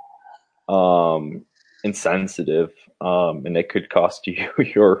something insensitive, and it could cost you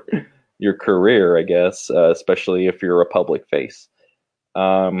your career, I guess, especially if you're a public face.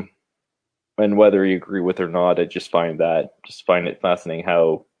 And whether you agree with it or not, I just find it fascinating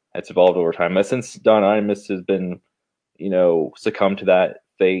how it's evolved over time. Since Don Imus has been, succumbed to that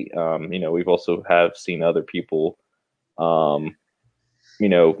fate, we've also have seen other people, follow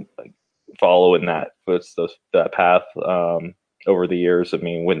in that path over the years. I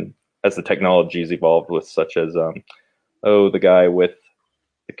mean, as the technologies evolved, with such as the guy with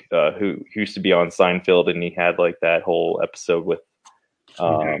who used to be on Seinfeld, and he had like that whole episode with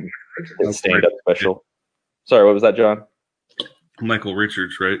his stand-up special. Sorry, what was that, John? Michael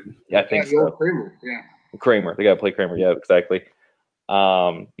Richards, right? Yeah, I think so. Kramer, yeah. Kramer, the guy who played Kramer. Yeah, exactly.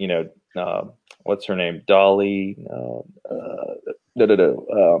 What's her name? Dolly.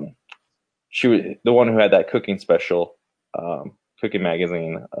 She was the one who had that cooking special, cooking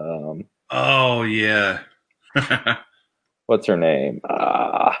magazine. Oh yeah. What's her name?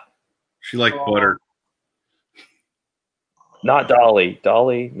 She liked butter. Not Dolly.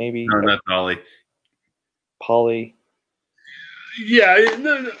 Dolly, maybe. No, not Dolly. Polly. Yeah.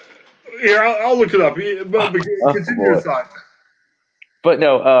 No. Here, I'll look it up. But continue your thought. But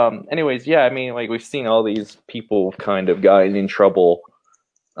no. Anyways, yeah. I mean, like, we've seen all these people kind of gotten in trouble,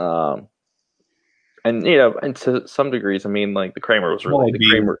 and and to some degrees, I mean, like the Kramer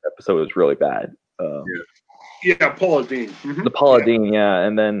episode was really bad. Paula Deen. Mm-hmm. The Paula Deen,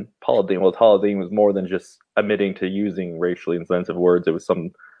 and then Paula Deen. Well, Paula Deen was more than just admitting to using racially insensitive words. It was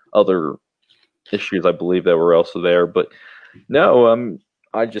some other issues, I believe, that were also there. But no, I'm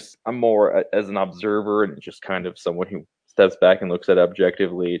more as an observer and just kind of someone who steps back and looks at it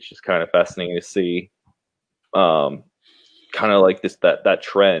objectively. It's just kind of fascinating to see, kind of like that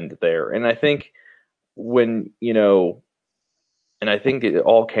trend there. And I think and I think it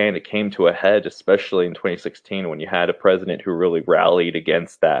all kind of came to a head, especially in 2016, when you had a president who really rallied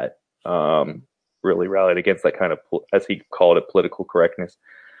against that, kind of, as he called it, political correctness.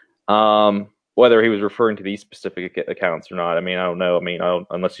 Whether he was referring to these specific accounts or not, I mean, I don't know. I mean,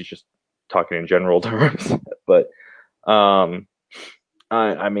 unless he's just talking in general terms. But I'm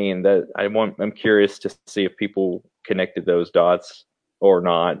curious to see if people connected those dots or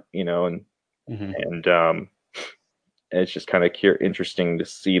not, and it's just kind of interesting to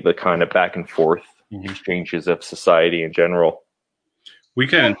see the kind of back and forth exchanges of society in general. We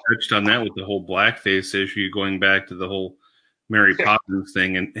kind of touched on that with the whole blackface issue, going back to the whole Mary Poppins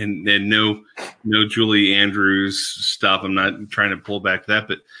thing, and no Julie Andrews stuff. I'm not trying to pull back that,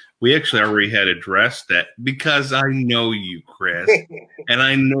 but we actually already had addressed that, because I know you, Chris, and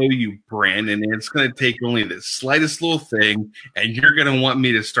I know you, Brandon, and it's going to take only the slightest little thing, and you're going to want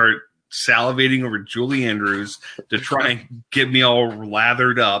me to start salivating over Julie Andrews to try and get me all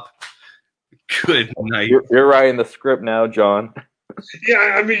lathered up. Good night. You're writing the script now, John.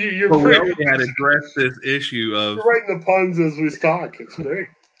 Yeah, I mean, you're we already had addressed this issue of... You're writing the puns as we talk. It's great.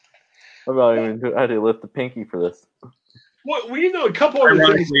 I'm not even... I had to lift the pinky for this. Well, a couple of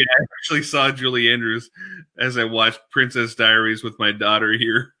things. I actually saw Julie Andrews as I watched Princess Diaries with my daughter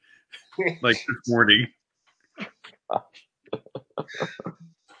here, like this morning.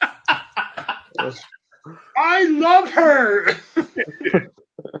 I love her.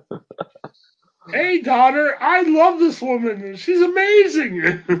 Hey, daughter, I love this woman. She's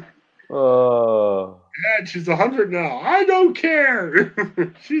amazing. Oh. Yeah, she's 100 now. I don't care.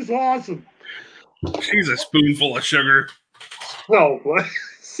 She's awesome. She's a spoonful of sugar. No, what?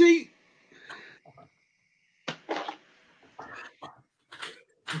 See?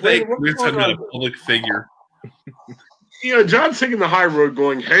 I'm not a public figure. John's taking the high road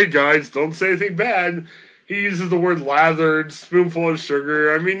going, hey, guys, don't say anything bad. He uses the word lathered, spoonful of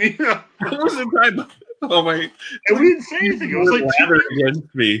sugar. I mean, What was the time? Oh, my. And we didn't say anything. It was like lathered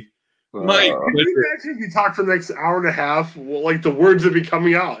against me. Mike, Can you imagine if you talk for the next hour and a half, like the words would be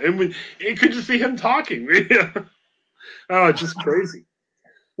coming out, and it could just be him talking. Oh, it's just crazy.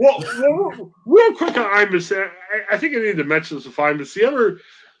 Well, real quick on Imus, I think I need to mention this with Imus. The other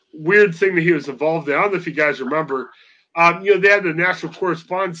weird thing that he was involved in, I don't know if you guys remember, they had the National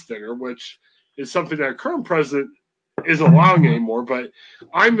Correspondence Dinner, which is something that our current president isn't allowing anymore, but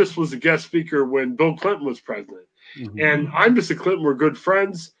Imus was a guest speaker when Bill Clinton was president. Mm-hmm. And Imus and Clinton were good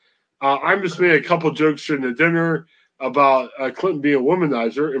friends. Imus made a couple jokes during the dinner about Clinton being a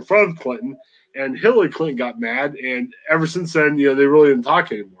womanizer in front of Clinton, and Hillary Clinton got mad, and ever since then, they really didn't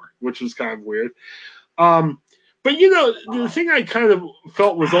talk anymore, which was kind of weird. But, the thing I kind of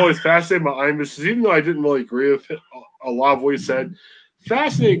felt was always fascinating about Imus is, even though I didn't really agree with a lot of what he said,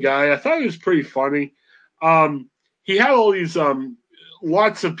 fascinating guy. I thought he was pretty funny. He had all these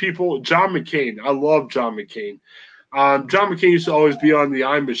lots of people. John McCain. I love John McCain. John McCain used to always be on the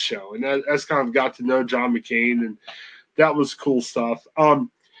Imus show, and that's kind of got to know John McCain, and that was cool stuff. The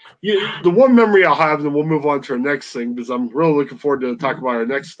one memory I'll have, and then we'll move on to our next thing, because I'm really looking forward to talk about our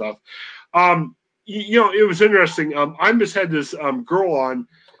next stuff. It was interesting. Imus had this girl on,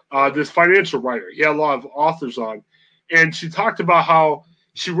 this financial writer. He had a lot of authors on, and she talked about how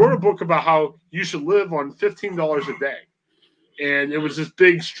she wrote a book about how you should live on $15 a day. And it was this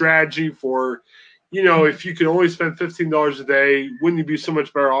big strategy for, if you could only spend $15 a day, wouldn't you be so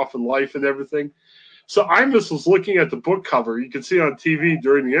much better off in life and everything? So Imus was looking at the book cover. You could see it on TV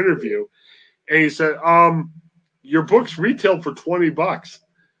during the interview. And he said, your book's retailed for $20.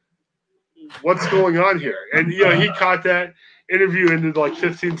 What's going on here? And, he caught that. Interview ended like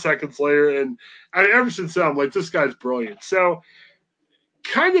 15 seconds later. And ever since then, I'm like, this guy's brilliant. So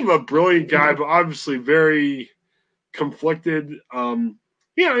kind of a brilliant guy, but obviously very conflicted. I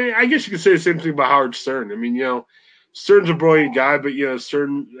guess you could say the same thing about Howard Stern. I mean, Stern's a brilliant guy, but,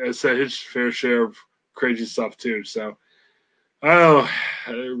 Stern has said his fair share of crazy stuff too. So,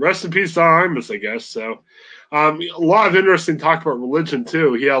 rest in peace to Imus, I guess. So, a lot of interesting talk about religion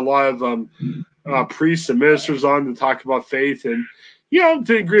too. He had a lot of priests and ministers on to talk about faith, and didn't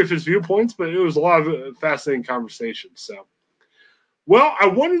agree with his viewpoints, but it was a lot of fascinating conversations. So, well, I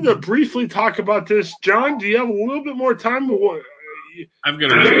wanted to briefly talk about this. John, do you have a little bit more time? I'm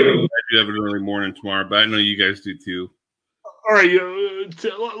gonna. I do have an early morning tomorrow, but I know you guys do too. All right,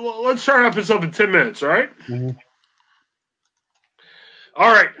 let's start up this up in 10 minutes. All right. Mm-hmm.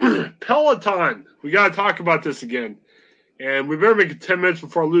 All right, Peloton. We got to talk about this again, and we better make it 10 minutes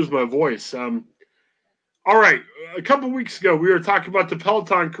before I lose my voice. All right, a couple weeks ago, we were talking about the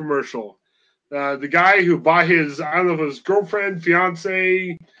Peloton commercial. The guy who bought his, I don't know if it was girlfriend,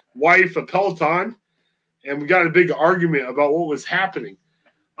 fiance, wife, a Peloton, and we got a big argument about what was happening.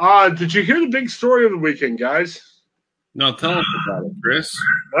 Did you hear the big story of the weekend, guys? No, tell us about it, Chris.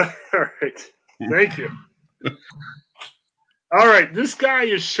 All right, thank you. All right, this guy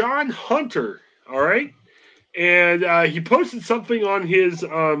is Sean Hunter, all right? And he posted something on his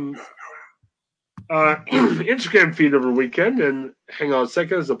Instagram feed over the weekend, and hang on a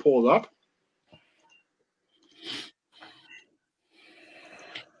second as I pull it up.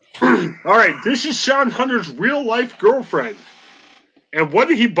 All right, this is Sean Hunter's real-life girlfriend. And what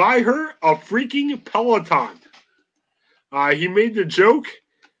did he buy her? A freaking Peloton. He made the joke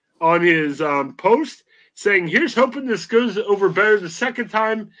on his post saying, here's hoping this goes over better the second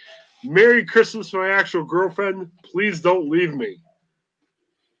time. Merry Christmas, my actual girlfriend. Please don't leave me.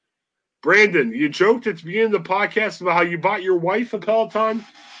 Brandon, you joked at the beginning of the podcast about how you bought your wife a Peloton,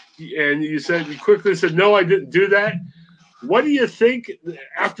 and you quickly said, no, I didn't do that. What do you think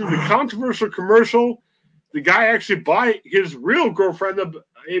after the controversial commercial, the guy actually bought his real girlfriend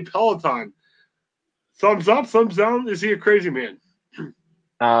a Peloton? Thumbs up, thumbs down? Is he a crazy man?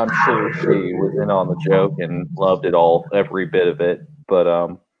 I'm sure she was in on the joke and loved it all, every bit of it. But,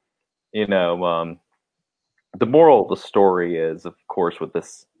 the moral of the story is, of course, with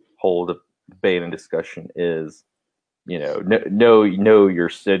this whole debate and discussion is, know your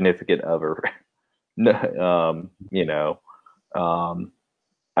significant other.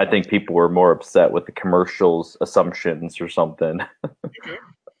 I think people were more upset with the commercial's assumptions or something. Okay.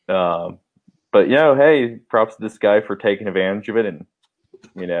 But, hey, props to this guy for taking advantage of it. And,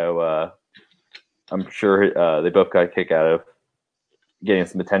 I'm sure they both got a kick out of getting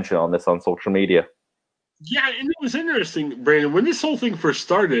some attention on this on social media. Yeah, and it was interesting, Brandon, when this whole thing first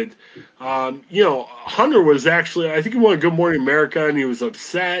started, Hunter was actually, I think he won Good Morning America, and he was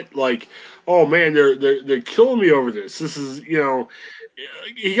upset, like, oh man, they're killing me over this. This is,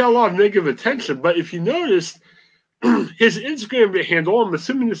 he got a lot of negative attention. But if you noticed, his Instagram handle, I'm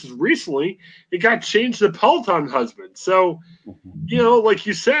assuming this is recently, it got changed to Peloton Husband. So, like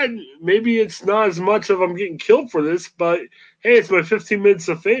you said, maybe it's not as much of I'm getting killed for this, but hey, it's my 15 minutes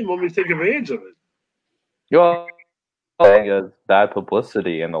of fame. Let me take advantage of it. Well, I think it's bad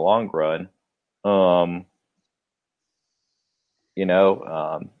publicity in the long run. Own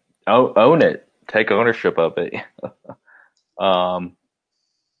it. Take ownership of it.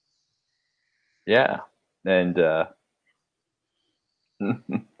 Yeah. And,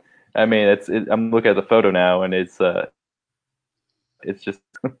 I mean, I'm looking at the photo now, and it's just,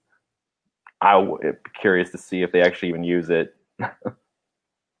 I'm curious to see if they actually even use it.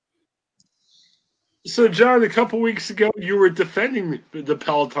 So, John, a couple weeks ago, you were defending the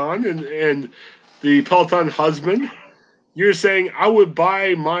Peloton and the Peloton Husband. You're saying I would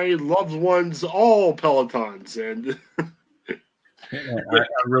buy my loved ones all Pelotons, and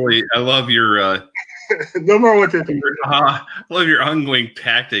I love your no matter what they think. I love your ongoing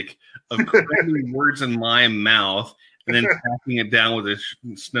tactic of cramming words in my mouth and then packing it down with a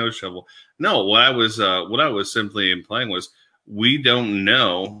snow shovel. No, what I was simply implying was we don't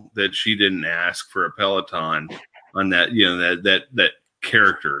know that she didn't ask for a Peloton on that, that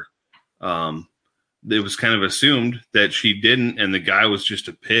character. It was kind of assumed that she didn't, and the guy was just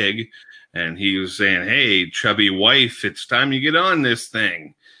a pig, and he was saying, "Hey, chubby wife, it's time you get on this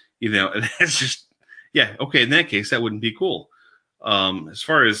thing." And that's just, yeah, okay. In that case, that wouldn't be cool. As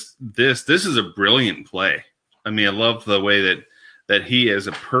far as this is a brilliant play. I mean, I love the way that he as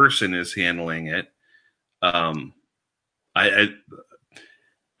a person is handling it. I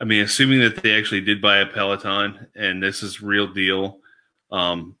mean, assuming that they actually did buy a Peloton and this is real deal,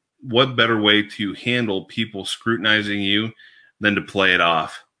 what better way to handle people scrutinizing you than to play it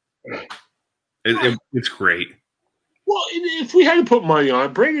off? It's great. Well, if we had to put money on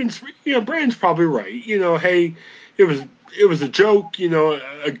it, Brandon's probably right. Hey, it was a joke,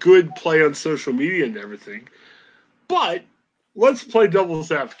 a good play on social media and everything. But let's play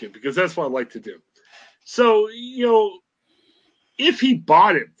devil's advocate, because that's what I like to do. So, if he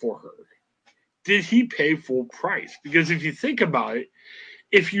bought it for her, did he pay full price? Because if you think about it,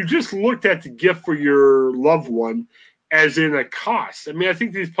 if you just looked at the gift for your loved one as in a cost, I mean, I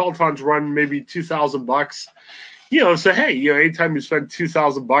think these Pelotons run maybe $2,000. So hey, anytime you spend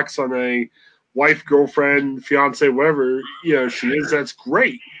 $2,000 on a wife, girlfriend, fiance, whatever, she is, that's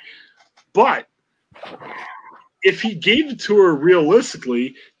great. But if he gave it to her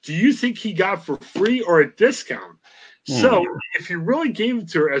realistically, do you think he got for free or a discount? So if he really gave it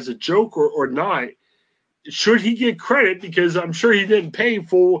to her as a joke or not, should he get credit? Because I'm sure he didn't pay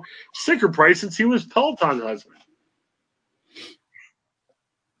full sticker price since he was Peloton Husband.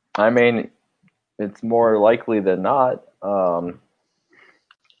 I mean, it's more likely than not. And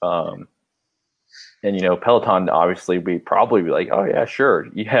Peloton obviously probably be like, oh yeah, sure,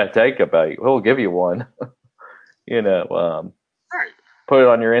 yeah, take it back. We'll give you one. Right. Put it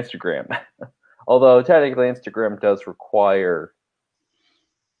on your Instagram. Although technically Instagram does require,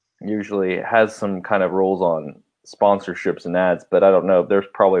 usually has some kind of rules on sponsorships and ads, but I don't know. There's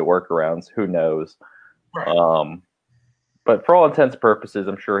probably workarounds. Who knows? Right. But for all intents and purposes,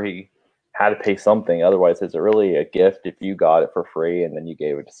 I'm sure he had to pay something. Otherwise, is it really a gift if you got it for free and then you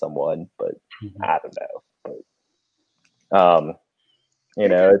gave it to someone? But I don't know. But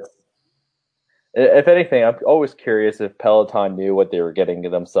it's, if anything, I'm always curious if Peloton knew what they were getting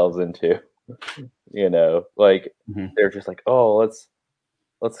themselves into. They're just like, oh, let's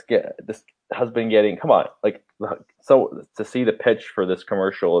get this husband getting, come on, so to see the pitch for this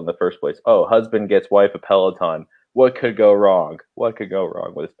commercial in the first place. Oh, husband gets wife a Peloton. What could go wrong? What could go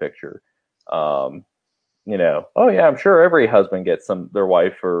wrong with this picture? Oh yeah, I'm sure every husband gets their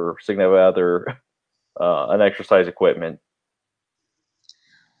wife or significant other an exercise equipment.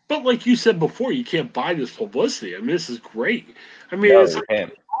 But like you said before, you can't buy this publicity. I mean, this is great. I mean, it's like a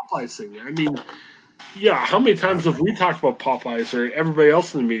Popeyes thing. I mean, yeah, how many times have we talked about Popeyes or everybody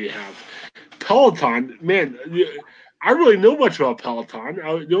else in the media have? Peloton, man, I really know much about Peloton.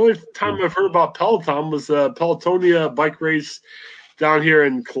 The only time I've heard about Peloton was the Pelotonia bike race down here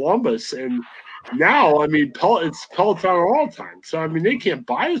in Columbus. And now, I mean, it's Peloton all the time. So, I mean, they can't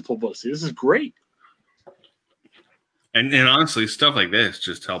buy this publicity. This is great. And honestly, stuff like this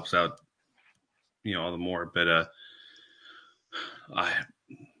just helps out, all the more. But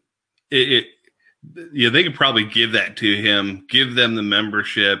they could probably give that to him, give them the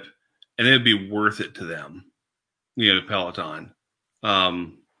membership, and it'd be worth it to them. To Peloton.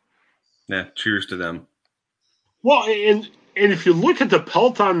 Yeah, cheers to them. Well, and if you look at the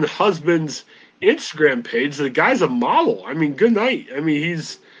Peloton Husband's Instagram page, the guy's a model. I mean, good night. I mean,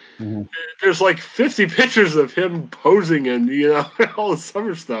 he's there's like 50 pictures of him posing and all the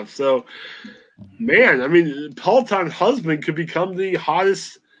summer stuff. So, man, I mean, Peloton Husband could become the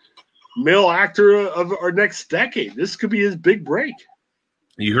hottest male actor of our next decade. This could be his big break.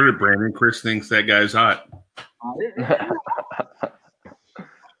 You heard it, Brandon. Chris thinks that guy's hot.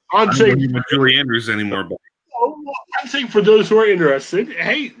 I'm saying not Julie Andrews anymore, but I'm saying for those who are interested,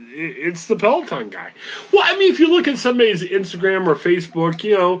 hey, it's the Peloton guy. Well, I mean, if you look at somebody's Instagram or Facebook,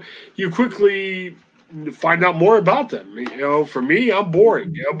 you quickly find out more about them. For me, I'm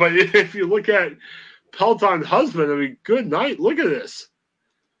boring. But if you look at Peloton Husband, I mean, good night. Look at this.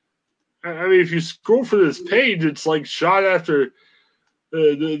 I mean, if you scroll for this page, it's like shot after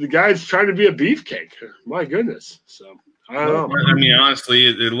the guy's trying to be a beefcake. My goodness. So I don't know. I mean, honestly,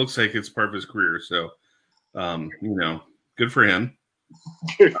 it looks like it's part of his career. So, good for him.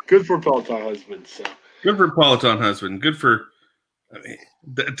 Good for Peloton Husband. So good for Peloton Husband. Good for. I mean,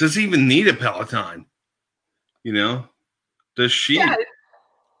 does he even need a Peloton? Does she? Yeah.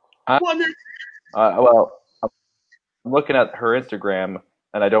 Well, I'm looking at her Instagram,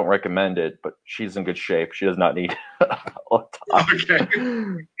 and I don't recommend it, but she's in good shape. She does not need a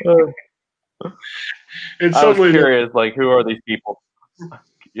Peloton. Okay. I was curious, like, who are these people?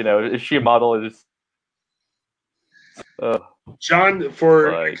 Is she a model? John,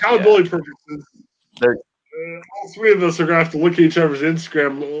 for accountability purposes, all three of us are going to have to look at each other's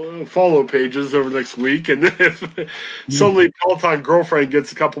Instagram follow pages over the next week, and if suddenly Peloton girlfriend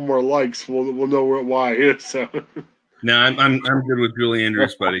gets a couple more likes, we'll know why. So. No, I'm good with Julie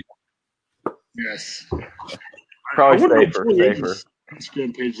Andrews, buddy. Yes. Probably safer.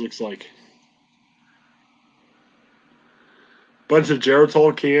 Instagram page looks like. Bunch of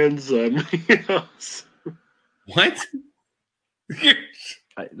Geritol cans. What?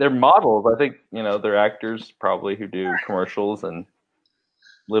 They're models. I think, they're actors probably who do commercials and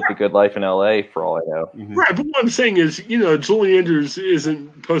live the good life in LA for all I know. Mm-hmm. Right, but what I'm saying is, Julie Andrews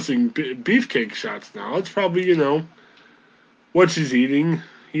isn't posting beefcake shots now. It's probably, what she's eating,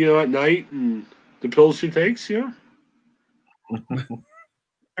 at night and the pills she takes, I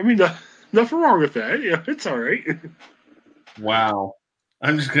mean, nothing wrong with that. Yeah, it's all right. Wow.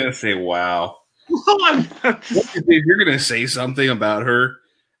 I'm just going to say wow. If you're going to say something about her,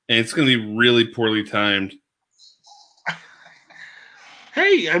 and it's going to be really poorly timed.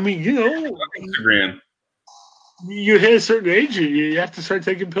 Hey, I mean, Instagram. You hit a certain age, you have to start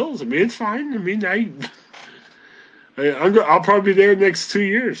taking pills. I mean, it's fine. I mean, I'll probably be there next 2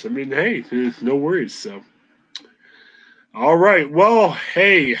 years. I mean, hey, no worries. So, all right. Well,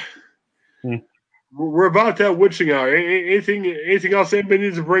 hey, we're about that witching hour. Anything else anybody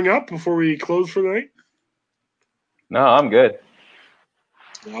needs to bring up before we close for the night? No, I'm good.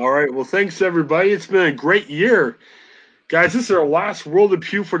 All right. Well, thanks, everybody. It's been a great year. Guys, this is our last World of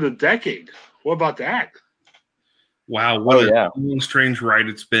Pew for the decade. What about that? Wow. What a strange ride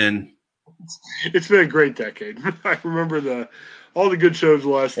it's been. It's been a great decade. I remember all the good shows the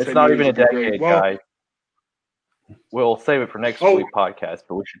last 10 years. It's not even a decade, guys. We'll save it for next week's podcast,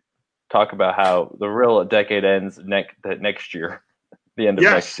 but we should talk about how the real decade ends next year, the end of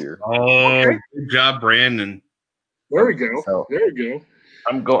next year. Oh, good job, Brandon. There we go. So, there we go.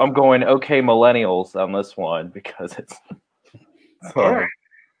 I'm going okay millennials on this one because it's all right.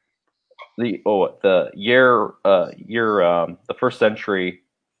 The year the first century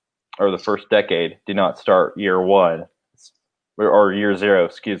or the first decade did not start year one or year zero,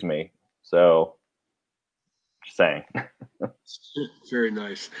 excuse me. So just saying. Very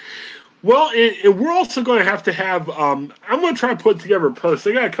nice. Well, we're also going to have I'm going to try to put together a post.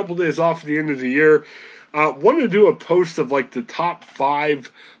 I got a couple days off at the end of the year. Wanted to do a post of like the top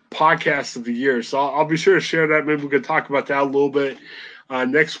 5 podcasts of the year. So I'll be sure to share that. Maybe we can talk about that a little bit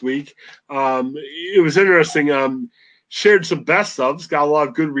next week. It was interesting. Shared some best ofs, got a lot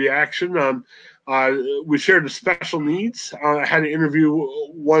of good reaction. We shared the special needs. I had an interview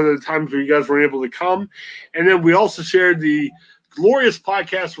one of the times where you guys weren't able to come. And then we also shared the glorious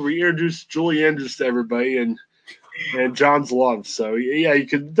podcast where we introduced Julie Andrews to everybody and John's love. So, yeah, you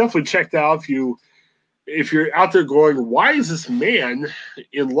can definitely check that out if you're out there going, why is this man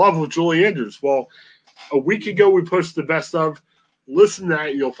in love with Julie Andrews? Well, a week ago we posted the best of. Listen to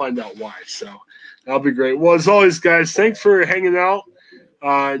that and you'll find out why. So that'll be great. Well, as always, guys, thanks for hanging out.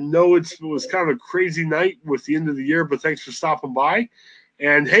 I know it was kind of a crazy night with the end of the year, but thanks for stopping by.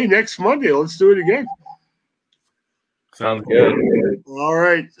 And, hey, next Monday, let's do it again. Sounds good. All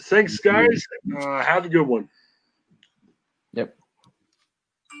right. Thanks, guys. Have a good one. Yep.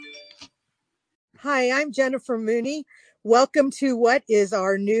 Hi, I'm Jennifer Mooney. Welcome to what is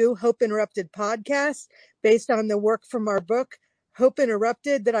our new Hope Interrupted podcast based on the work from our book, Hope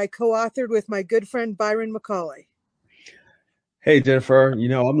Interrupted that I co-authored with my good friend Byron McCauley. Hey, Jennifer,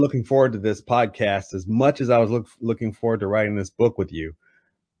 I'm looking forward to this podcast as much as I was looking forward to writing this book with you.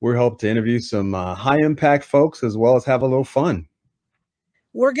 We hope to interview some high-impact folks as well as have a little fun.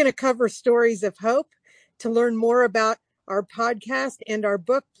 We're going to cover stories of hope. To learn more about our podcast and our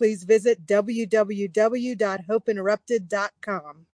book, please visit www.hopeinterrupted.com.